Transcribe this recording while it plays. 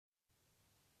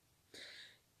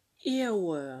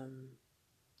Earworm,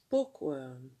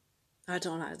 bookworm. I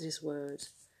don't like this word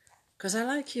because I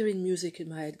like hearing music in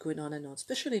my head going on and on,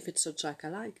 especially if it's a track I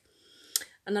like.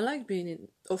 And I like being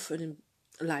often in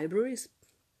libraries.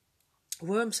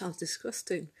 Worm sounds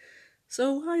disgusting.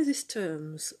 So why these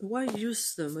terms? Why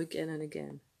use them again and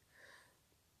again?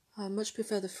 I much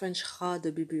prefer the French rat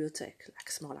de bibliothèque,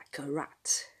 like more like a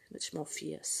rat, much more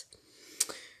fierce.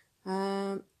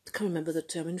 I can't remember the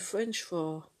term in French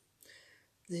for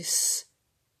this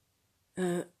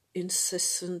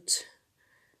incessant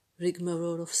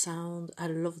rigmarole of sound. I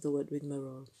love the word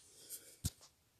rigmarole.